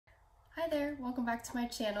Hi there, welcome back to my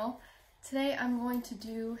channel. Today I'm going to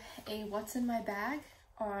do a what's in my bag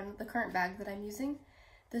on the current bag that I'm using.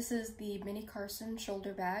 This is the mini Carson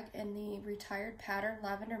shoulder bag in the retired pattern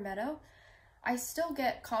Lavender Meadow. I still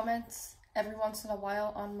get comments every once in a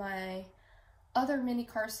while on my other mini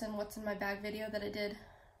Carson what's in my bag video that I did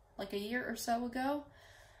like a year or so ago.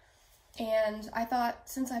 And I thought,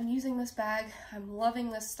 since I'm using this bag, I'm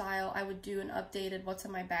loving this style, I would do an updated what's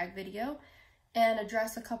in my bag video and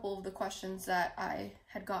address a couple of the questions that I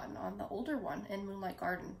had gotten on the older one in Moonlight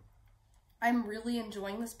Garden. I'm really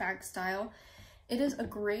enjoying this bag style. It is a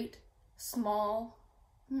great small,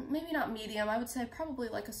 maybe not medium, I would say probably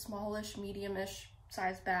like a smallish, medium-ish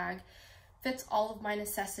size bag. Fits all of my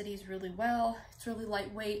necessities really well. It's really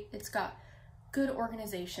lightweight. It's got good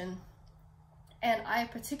organization. And I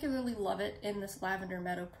particularly love it in this Lavender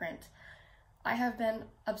Meadow print. I have been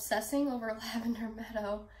obsessing over Lavender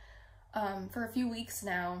Meadow for a few weeks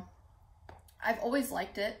now. I've always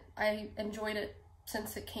liked it. I enjoyed it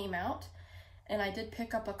since it came out, and I did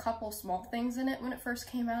pick up a couple small things in it when it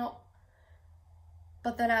first came out,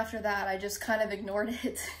 but then after that I just kind of ignored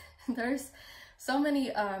it. There's so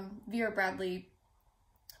many Vera Bradley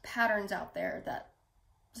patterns out there that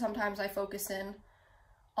sometimes I focus in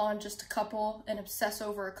on just a couple and obsess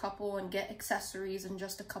over a couple and get accessories and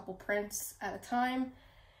just a couple prints at a time,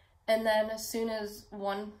 and then as soon as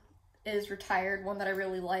one is retired, one that I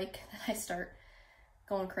really like, then I start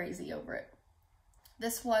going crazy over it.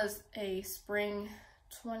 This was a spring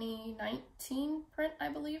 2019 print, I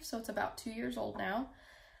believe, so it's about 2 years old now.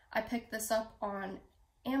 I picked this up on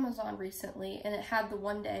Amazon recently and it had the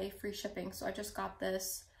 1-day free shipping, so I just got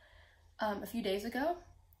this a few days ago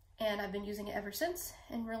and I've been using it ever since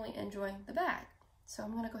and really enjoying the bag. So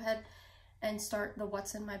I'm gonna go ahead and start the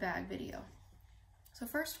what's in my bag video. So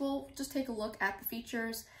first we'll just take a look at the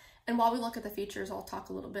features, and while we look at the features, I'll talk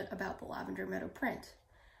a little bit about the Lavender Meadow print.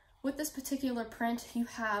 With this particular print, you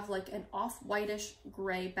have like an off-whitish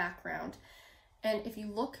gray background. And if you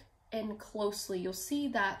look in closely, you'll see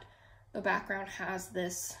that the background has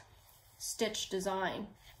this stitch design,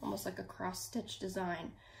 almost like a cross-stitch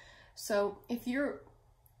design. So if you're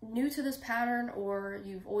new to this pattern or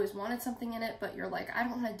you've always wanted something in it, but you're like, I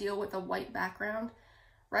don't want to deal with a white background,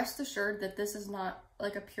 rest assured that this is not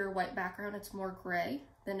like a pure white background. It's more gray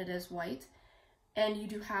than it is white. And you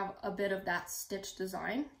do have a bit of that stitch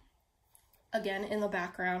design, again, in the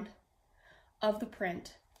background of the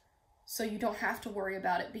print. So you don't have to worry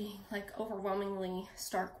about it being like overwhelmingly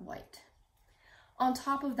stark white. On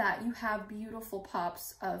top of that, you have beautiful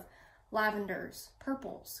pops of lavenders,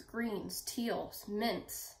 purples, greens, teals,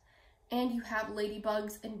 mints, and you have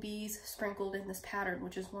ladybugs and bees sprinkled in this pattern,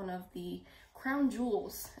 which is one of the crown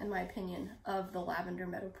jewels, in my opinion, of the Lavender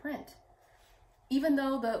Meadow print. Even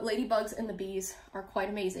though the ladybugs and the bees are quite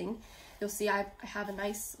amazing, you'll see I have a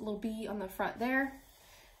nice little bee on the front there,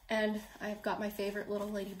 and I've got my favorite little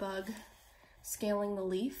ladybug scaling the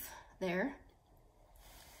leaf there.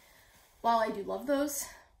 While I do love those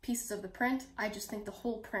pieces of the print, I just think the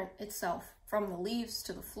whole print itself, from the leaves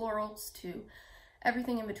to the florals to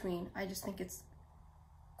everything in between, I just think it's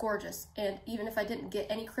gorgeous. And even if I didn't get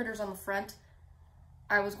any critters on the front,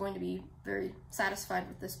 I was going to be very satisfied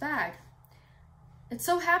with this bag. It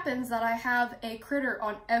so happens that I have a critter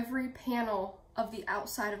on every panel of the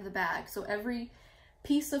outside of the bag. So every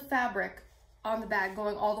piece of fabric on the bag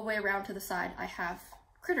going all the way around to the side, I have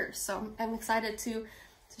critters. So I'm excited to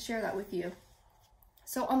share that with you.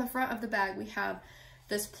 So on the front of the bag, we have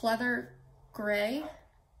this pleather gray,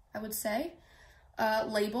 I would say,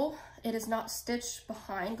 label. It is not stitched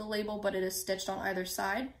behind the label, but it is stitched on either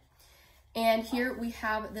side. And here we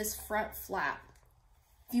have this front flap.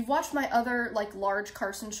 If you've watched my other like large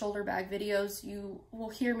Carson shoulder bag videos, you will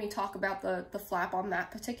hear me talk about the flap on that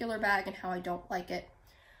particular bag and how I don't like it.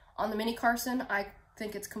 On the mini Carson, I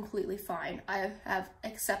think it's completely fine. I have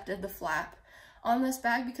accepted the flap on this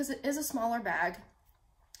bag because it is a smaller bag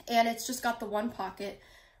and it's just got the one pocket,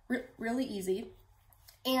 really easy.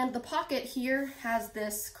 And the pocket here has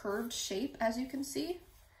this curved shape, as you can see.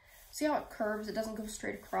 See how it curves? It doesn't go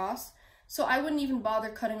straight across. So I wouldn't even bother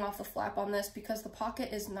cutting off the flap on this because the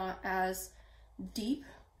pocket is not as deep.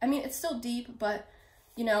 I mean, it's still deep, but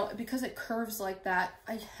you know, because it curves like that,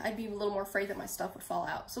 I'd be a little more afraid that my stuff would fall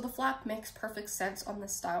out. So the flap makes perfect sense on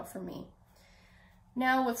this style for me.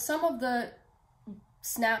 Now with some of the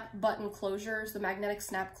snap button closures, the magnetic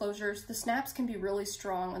snap closures, the snaps can be really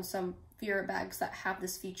strong on some Vera bags that have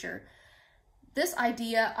this feature. This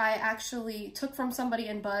idea I actually took from somebody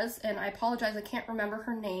in Buzz, and I apologize, I can't remember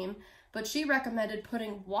her name, but she recommended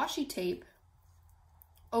putting washi tape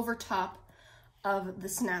over top of the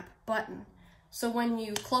snap button. So when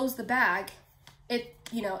you close the bag, it,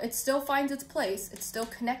 you know, it still finds its place. It's still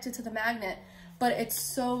connected to the magnet, but it's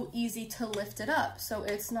so easy to lift it up. So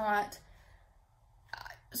it's not,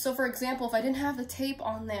 so for example, if I didn't have the tape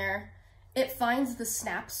on there, it finds the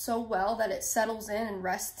snap so well that it settles in and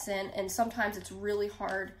rests in, and sometimes it's really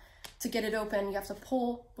hard to get it open. You have to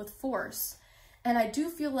pull with force. And I do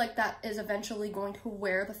feel like that is eventually going to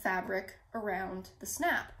wear the fabric around the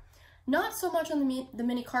snap. Not so much on the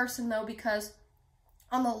mini Carson though, because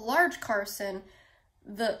on the large Carson,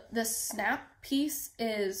 the snap piece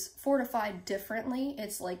is fortified differently.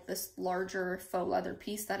 It's like this larger faux leather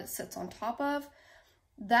piece that it sits on top of.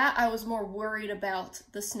 That I was more worried about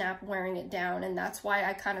the snap wearing it down, and that's why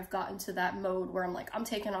I kind of got into that mode where I'm like, I'm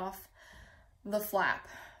taking off the flap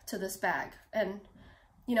to this bag. And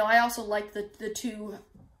you know, I also like the two,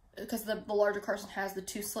 because the larger Carson has the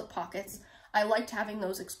two slip pockets. I liked having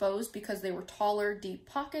those exposed because they were taller, deep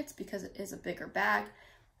pockets, because it is a bigger bag.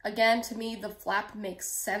 Again, to me, the flap makes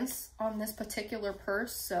sense on this particular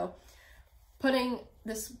purse, so putting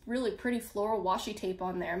this really pretty floral washi tape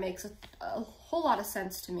on there makes a whole lot of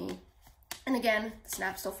sense to me. And again, the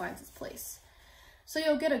snap still finds its place. So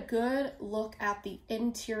you'll get a good look at the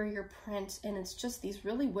interior print, and it's just these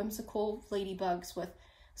really whimsical ladybugs with,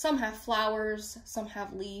 some have flowers, some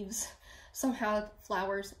have leaves, some have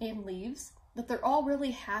flowers and leaves, but they're all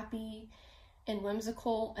really happy and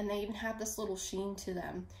whimsical, and they even have this little sheen to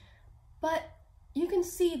them. But you can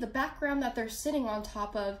see the background that they're sitting on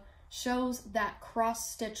top of shows that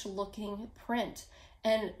cross-stitch looking print,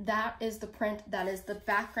 and that is the print that is the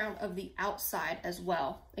background of the outside as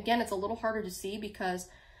well. Again, it's a little harder to see because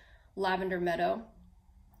Lavender Meadow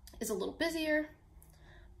is a little busier,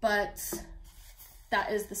 but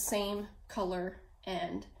that is the same color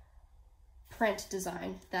and print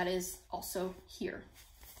design that is also here.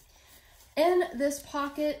 In this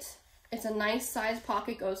pocket, it's a nice size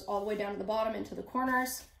pocket, goes all the way down to the bottom into the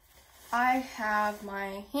corners. I have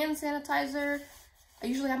my hand sanitizer. I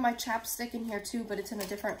usually have my chapstick in here too, but it's in a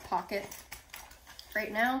different pocket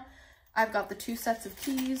right now. I've got the 2 sets of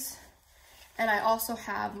keys, and I also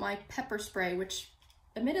have my pepper spray, which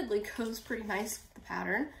admittedly goes pretty nice with the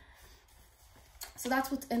pattern. So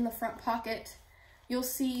that's what's in the front pocket. You'll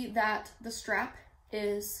see that the strap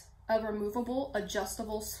is a removable,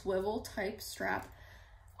 adjustable, swivel type strap.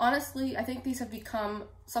 Honestly, I think these have become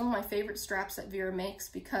some of my favorite straps that Vera makes,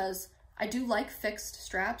 because I do like fixed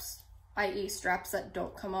straps, i.e. straps that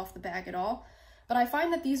don't come off the bag at all. But I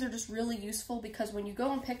find that these are just really useful because when you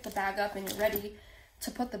go and pick the bag up and you're ready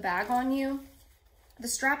to put the bag on you, the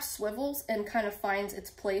strap swivels and kind of finds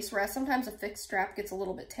its place, whereas sometimes a fixed strap gets a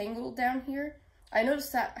little bit tangled down here. I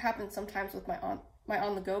noticed that happens sometimes with my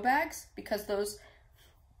on-the-go bags, because those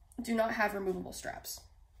do not have removable straps.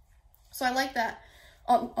 So I like that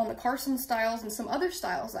on the Carson styles and some other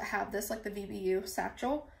styles that have this, like the VBU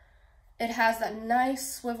satchel, it has that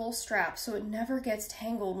nice swivel strap so it never gets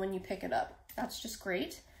tangled when you pick it up. That's just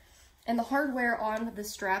great. And the hardware on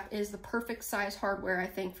this strap is the perfect size hardware, I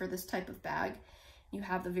think, for this type of bag. You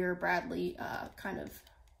have the Vera Bradley kind of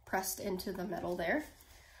pressed into the metal there.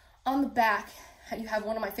 On the back, you have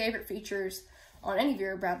one of my favorite features on any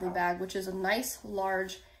Vera Bradley bag, which is a nice,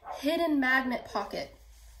 large, hidden magnet pocket.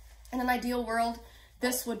 In an ideal world,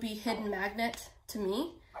 this would be hidden magnet to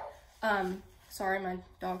me. Sorry, my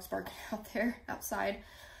dog's barking out there outside.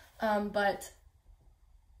 But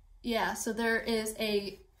yeah, so there is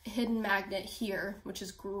a hidden magnet here, which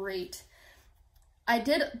is great. I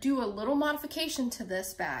did do a little modification to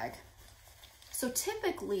this bag. So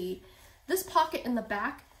typically, this pocket in the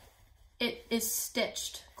back, it is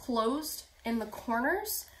stitched closed in the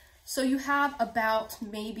corners. So you have about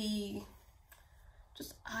maybe,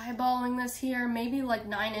 just eyeballing this here, maybe like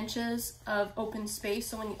 9 inches of open space.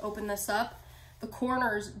 So when you open this up, the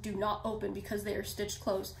corners do not open because they are stitched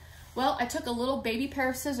closed. Well, I took a little baby pair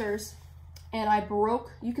of scissors and I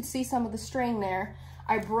broke, you could see some of the string there.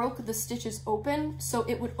 I broke the stitches open so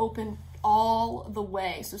it would open all the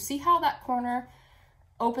way. So see how that corner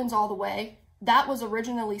opens all the way? That was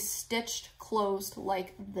originally stitched closed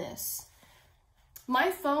like this. My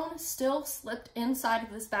phone still slipped inside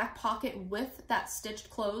of this back pocket with that stitched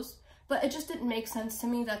closed, but it just didn't make sense to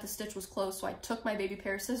me that the stitch was closed. So I took my baby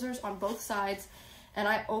pair of scissors on both sides and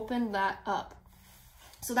I opened that up.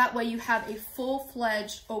 So that way you have a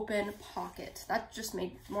full-fledged open pocket. That just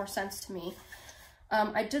made more sense to me.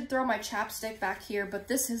 I did throw my chapstick back here, but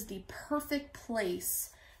this is the perfect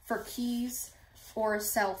place for keys or a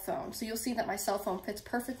cell phone. So you'll see that my cell phone fits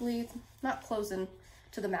perfectly. It's not closing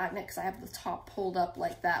to the magnet because I have the top pulled up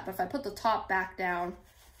like that. But if I put the top back down,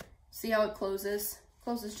 see how it closes?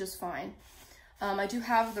 Closes just fine. I do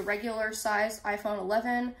have the regular size iPhone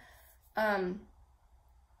 11.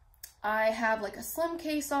 I have like a slim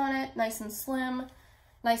case on it, nice and slim,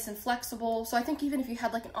 nice and flexible. So I think even if you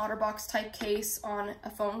had like an OtterBox type case on a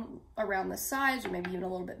phone around this size, or maybe even a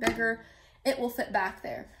little bit bigger, it will fit back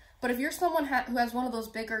there. But if you're someone who has one of those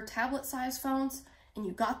bigger tablet size phones and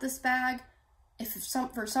you got this bag, if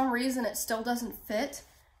for some reason it still doesn't fit,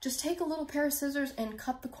 just take a little pair of scissors and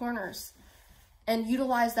cut the corners and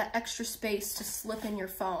utilize that extra space to slip in your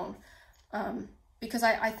phone. Because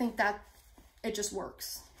I think that it just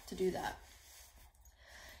works to do that.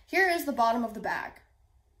 Here is the bottom of the bag.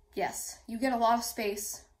 Yes, you get a lot of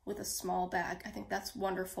space with a small bag. I think that's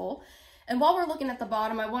wonderful. And while we're looking at the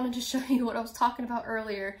bottom, I wanted to show you what I was talking about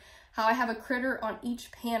earlier, how I have a critter on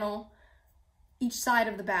each panel, each side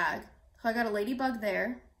of the bag. So I got a ladybug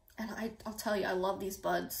there, and I'll tell you, I love these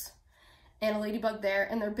buds. And a ladybug there,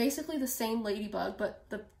 and they're basically the same ladybug, but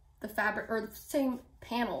the fabric, or the same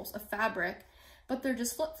panels of fabric, but they're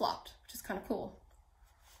just flip-flopped, which is kind of cool.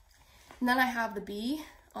 And then I have the bee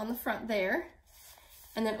on the front there.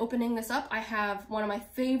 And then opening this up, I have one of my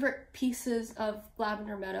favorite pieces of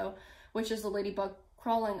Lavender Meadow, which is the ladybug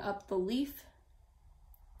crawling up the leaf,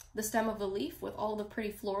 the stem of the leaf with all the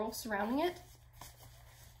pretty florals surrounding it.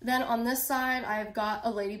 Then on this side, I've got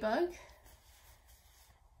a ladybug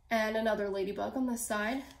and another ladybug on this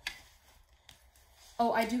side.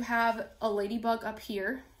 Oh, I do have a ladybug up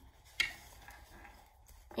here.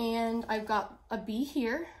 And I've got a bee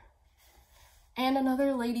here and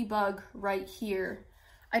another ladybug right here.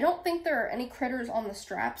 I don't think there are any critters on the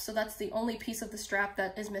strap, so that's the only piece of the strap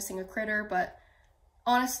that is missing a critter, but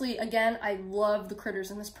honestly, again, I love the critters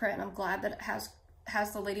in this print, and I'm glad that it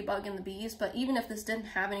has the ladybug and the bees, but even if this didn't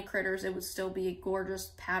have any critters, it would still be a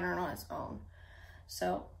gorgeous pattern on its own.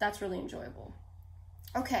 So that's really enjoyable.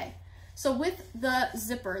 Okay, so with the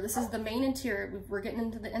zipper, this is the main interior, we're getting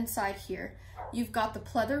into the inside here. You've got the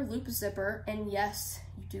pleather loop zipper, and yes,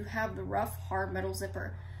 you do have the rough, hard metal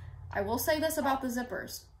zipper. I will say this about the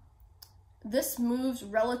zippers. This moves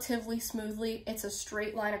relatively smoothly. It's a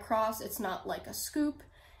straight line across. It's not like a scoop.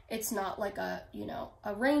 It's not like a, you know,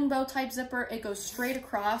 a rainbow type zipper. It goes straight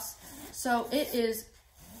across. So it is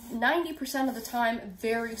 90% of the time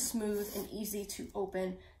very smooth and easy to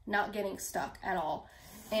open, not getting stuck at all.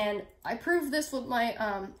 And I proved this with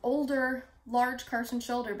my older large Carson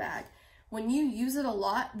shoulder bag. When you use it a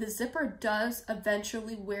lot, the zipper does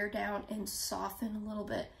eventually wear down and soften a little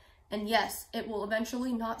bit. And yes, it will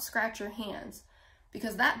eventually not scratch your hands,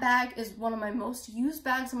 because that bag is one of my most used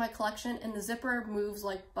bags in my collection, and the zipper moves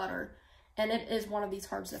like butter, and it is one of these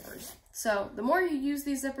hard zippers. So the more you use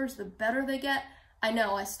these zippers, the better they get. I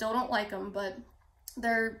know I still don't like them, but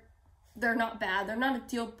they're not bad. They're not a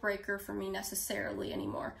deal breaker for me necessarily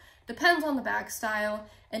anymore. Depends on the bag style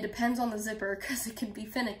and depends on the zipper, because it can be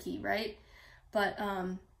finicky, right? But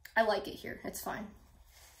I like it here. It's fine.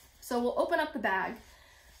 So we'll open up the bag.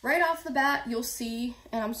 Right off the bat, you'll see,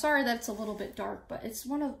 and I'm sorry that it's a little bit dark, but it's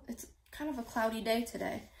kind of a cloudy day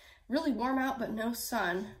today. Really warm out, but no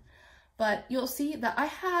sun. But you'll see that I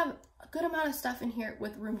have a good amount of stuff in here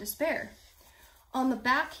with room to spare. On the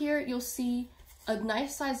back here, you'll see a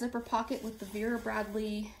nice size zipper pocket with the Vera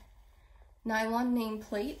Bradley nylon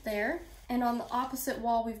nameplate there. And on the opposite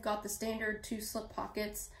wall, we've got the standard 2 slip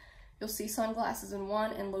pockets. You'll see sunglasses in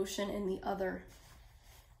one and lotion in the other.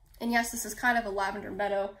 And yes, this is kind of a Lavender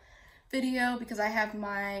Meadow video because I have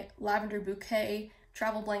my lavender bouquet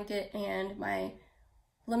travel blanket and my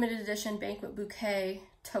limited edition banquet bouquet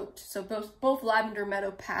tote. So both Lavender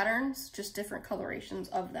Meadow patterns, just different colorations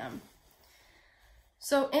of them.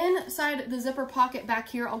 So inside the zipper pocket back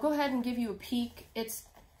here, I'll go ahead and give you a peek. It's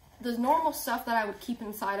the normal stuff that I would keep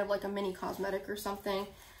inside of like a mini cosmetic or something.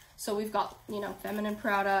 So we've got, you know, feminine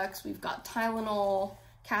products, we've got Tylenol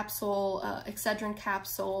capsule, Excedrin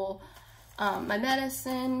capsule, my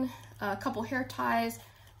medicine, a couple hair ties,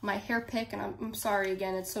 my hair pick, and I'm sorry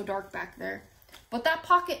again, it's so dark back there. But that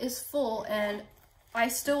pocket is full, and I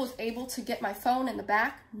still was able to get my phone in the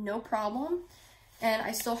back, no problem, and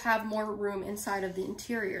I still have more room inside of the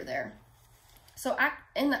interior there. So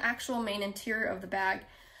in the actual main interior of the bag,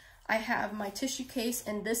 I have my tissue case,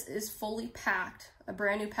 and this is fully packed, a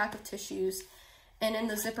brand new pack of tissues. And in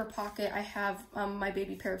the zipper pocket, I have my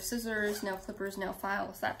baby pair of scissors, nail clippers, nail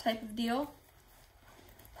files, that type of deal.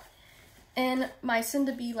 In my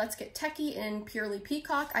Soon-to-Be Let's Get Techie in Purely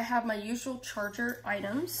Peacock, I have my usual charger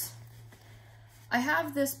items. I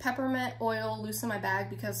have this peppermint oil loose in my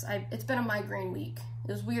bag because it's been a migraine week.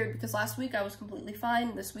 It was weird because last week I was completely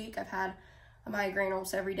fine. This week I've had a migraine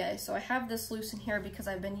almost every day. So I have this loose in here because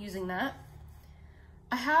I've been using that.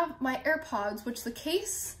 I have my AirPods, which the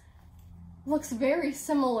case looks very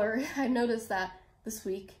similar, I noticed that this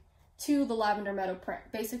week, to the Lavender Meadow print.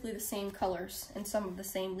 Basically the same colors and some of the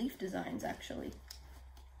same leaf designs, actually.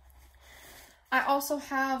 I also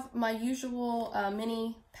have my usual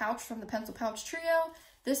mini pouch from the Pencil Pouch Trio.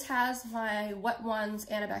 This has my Wet Ones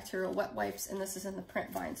antibacterial wet wipes, and this is in the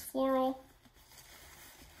print Vines Floral.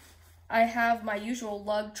 I have my usual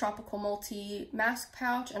Lug Tropical Multi mask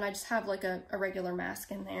pouch, and I just have like a regular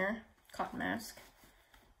mask in there, cotton mask.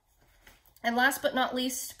 And last but not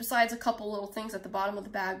least, besides a couple little things at the bottom of the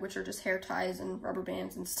bag, which are just hair ties and rubber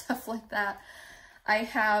bands and stuff like that, I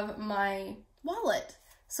have my wallet.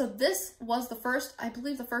 So this was the first, I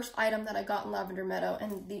believe the first item that I got in Lavender Meadow,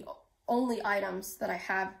 and the only items that I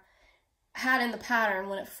had in the pattern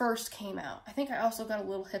when it first came out. I think I also got a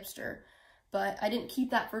Little Hipster, but I didn't keep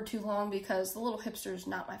that for too long because the Little Hipster is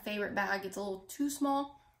not my favorite bag. It's a little too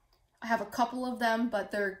small. I have a couple of them,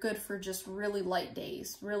 but they're good for just really light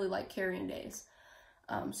days, really light carrying days.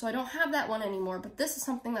 So I don't have that one anymore, but this is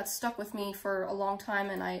something that's stuck with me for a long time,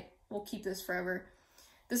 and I will keep this forever.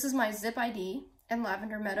 This is my Zip ID in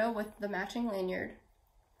Lavender Meadow with the matching lanyard,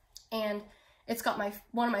 and it's got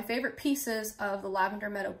one of my favorite pieces of the Lavender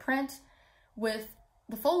Meadow print with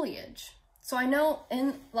the foliage. So I know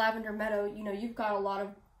in Lavender Meadow, you know, you've got a lot of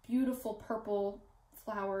beautiful purple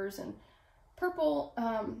flowers, and purple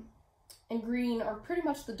and green are pretty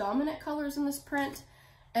much the dominant colors in this print,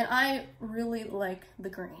 and I really like the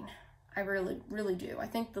green. I really do. I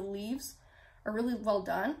think the leaves are really well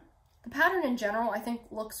done. The pattern in general, I think,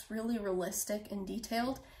 looks really realistic and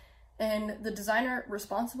detailed, and the designer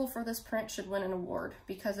responsible for this print should win an award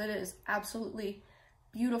because it is absolutely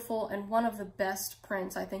beautiful and one of the best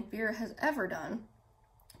prints I think Vera has ever done.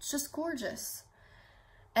 It's just gorgeous.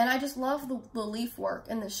 And I just love the leaf work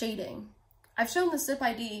and the shading. I've shown the Zip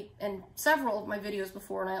ID in several of my videos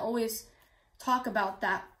before, and I always talk about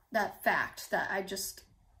that fact that I just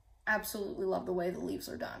absolutely love the way the leaves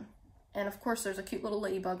are done. And of course there's a cute little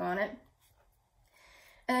ladybug on it.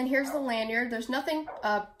 And then here's the lanyard. There's nothing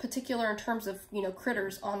particular in terms of, you know,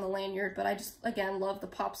 critters on the lanyard, but I just, again, love the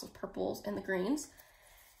pops of purples and the greens.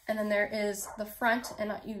 And then there is the front,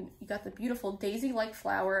 and you got the beautiful daisy-like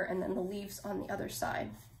flower, and then the leaves on the other side.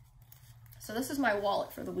 So this is my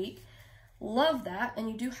wallet for the week. Love that. And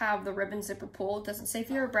you do have the ribbon zipper pull. It doesn't say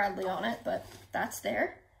Vera Bradley on it, but that's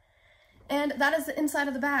there. And that is the inside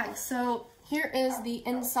of the bag. So here is the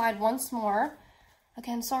inside once more.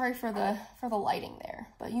 Again, sorry for the lighting there,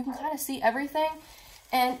 but you can kind of see everything.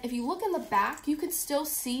 And if you look in the back, you could still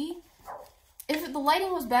see, if the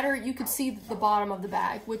lighting was better, you could see the bottom of the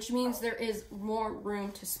bag, which means there is more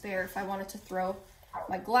room to spare. If I wanted to throw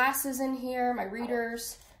my glasses in here, my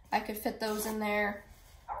readers, I could fit those in there.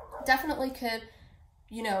 Definitely could,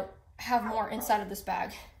 you know, have more inside of this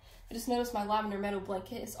bag. I just noticed my Lavender Meadow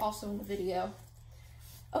blanket is also in the video.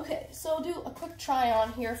 Okay, so I'll do a quick try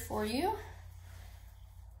on here for you.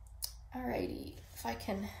 Alrighty, if I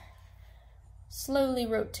can slowly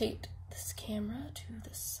rotate this camera to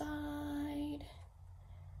the side.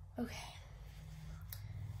 Okay.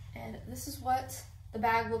 And this is what the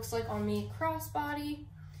bag looks like on me crossbody.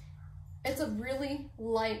 It's a really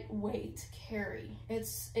lightweight carry.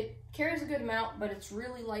 It carries a good amount, but it's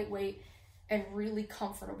really lightweight and really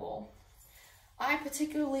comfortable. I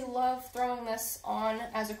particularly love throwing this on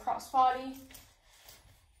as a crossbody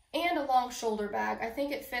and a long shoulder bag. I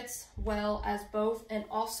think it fits well as both, and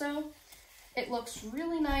also it looks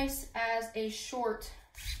really nice as a short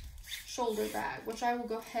shoulder bag, which I will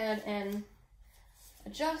go ahead and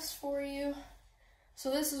adjust for you. So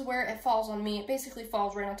this is where it falls on me. It basically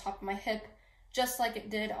falls right on top of my hip, just like it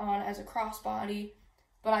did on as a crossbody,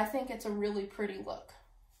 but I think it's a really pretty look.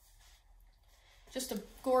 Just a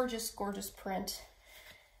gorgeous, gorgeous print.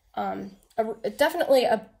 Definitely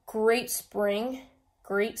a great spring,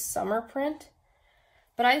 great summer print,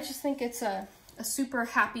 but I just think it's a super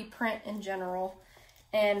happy print in general,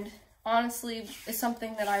 and honestly it's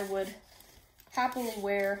something that I would happily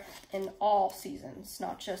wear in all seasons,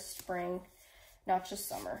 not just spring, not just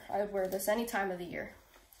summer. I would wear this any time of the year.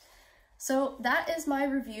 So that is my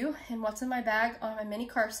review and what's in my bag on my mini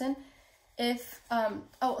Carson. If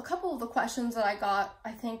a couple of the questions that I got,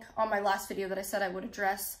 I think on my last video that I said I would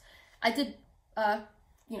address, I did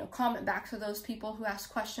you know, comment back to those people who asked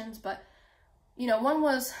questions, but you know, one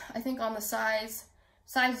was, I think, on the size.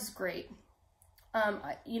 Size is great.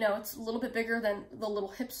 You know, it's a little bit bigger than the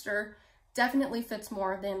Little Hipster. Definitely fits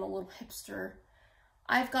more than the Little Hipster.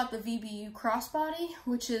 I've got the VBU crossbody,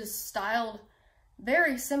 which is styled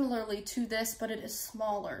very similarly to this, but it is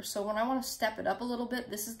smaller. So when I want to step it up a little bit,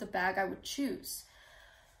 this is the bag I would choose.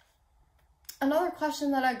 Another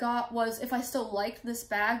question that I got was if I still liked this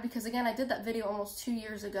bag, because again, I did that video almost 2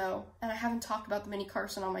 years ago and I haven't talked about the Mini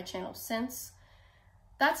Carson on my channel since.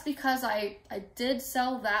 That's because I did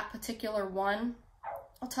sell that particular one.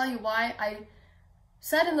 I'll tell you why. I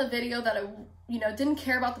said in the video that I didn't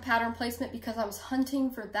care about the pattern placement because I was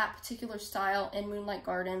hunting for that particular style in Moonlight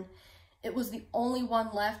Garden. It was the only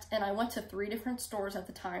one left, and I went to 3 different stores at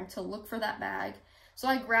the time to look for that bag. So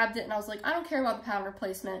I grabbed it and I was like, I don't care about the pattern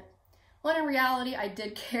placement. When in reality, I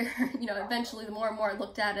did care. Eventually the more and more I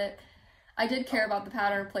looked at it, I did care about the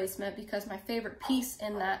pattern placement because my favorite piece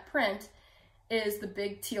in that print is the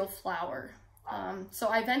big teal flower. So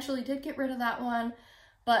I eventually did get rid of that one,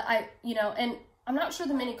 but and I'm not sure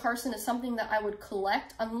the Mini Carson is something that I would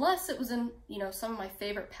collect unless it was in, some of my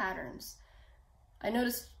favorite patterns. I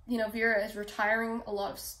noticed, Vera is retiring a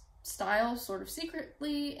lot of styles sort of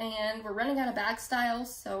secretly, and we're running out of bag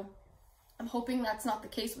styles, so I'm hoping that's not the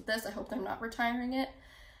case with this. I hope they're not retiring it.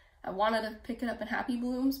 I wanted to pick it up in Happy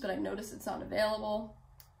Blooms, but I noticed it's not available.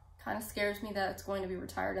 Kind of scares me that it's going to be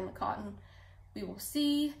retired in the cotton. We will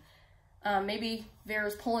see. Maybe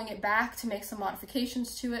Vera's pulling it back to make some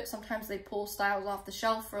modifications to it. Sometimes they pull styles off the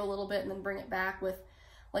shelf for a little bit and then bring it back with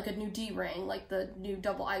like a new D-ring, like the new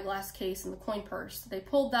double eyeglass case and the coin purse. They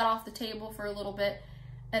pulled that off the table for a little bit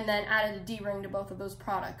and then added a D-ring to both of those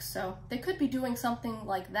products. So they could be doing something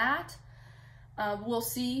like that. We'll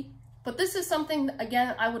see. But this is something,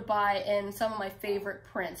 again, I would buy in some of my favorite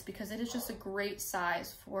prints because it is just a great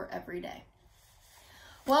size for every day.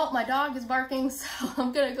 Well, my dog is barking, so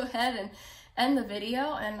I'm going to go ahead and end the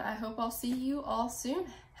video, and I hope I'll see you all soon.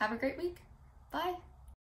 Have a great week. Bye.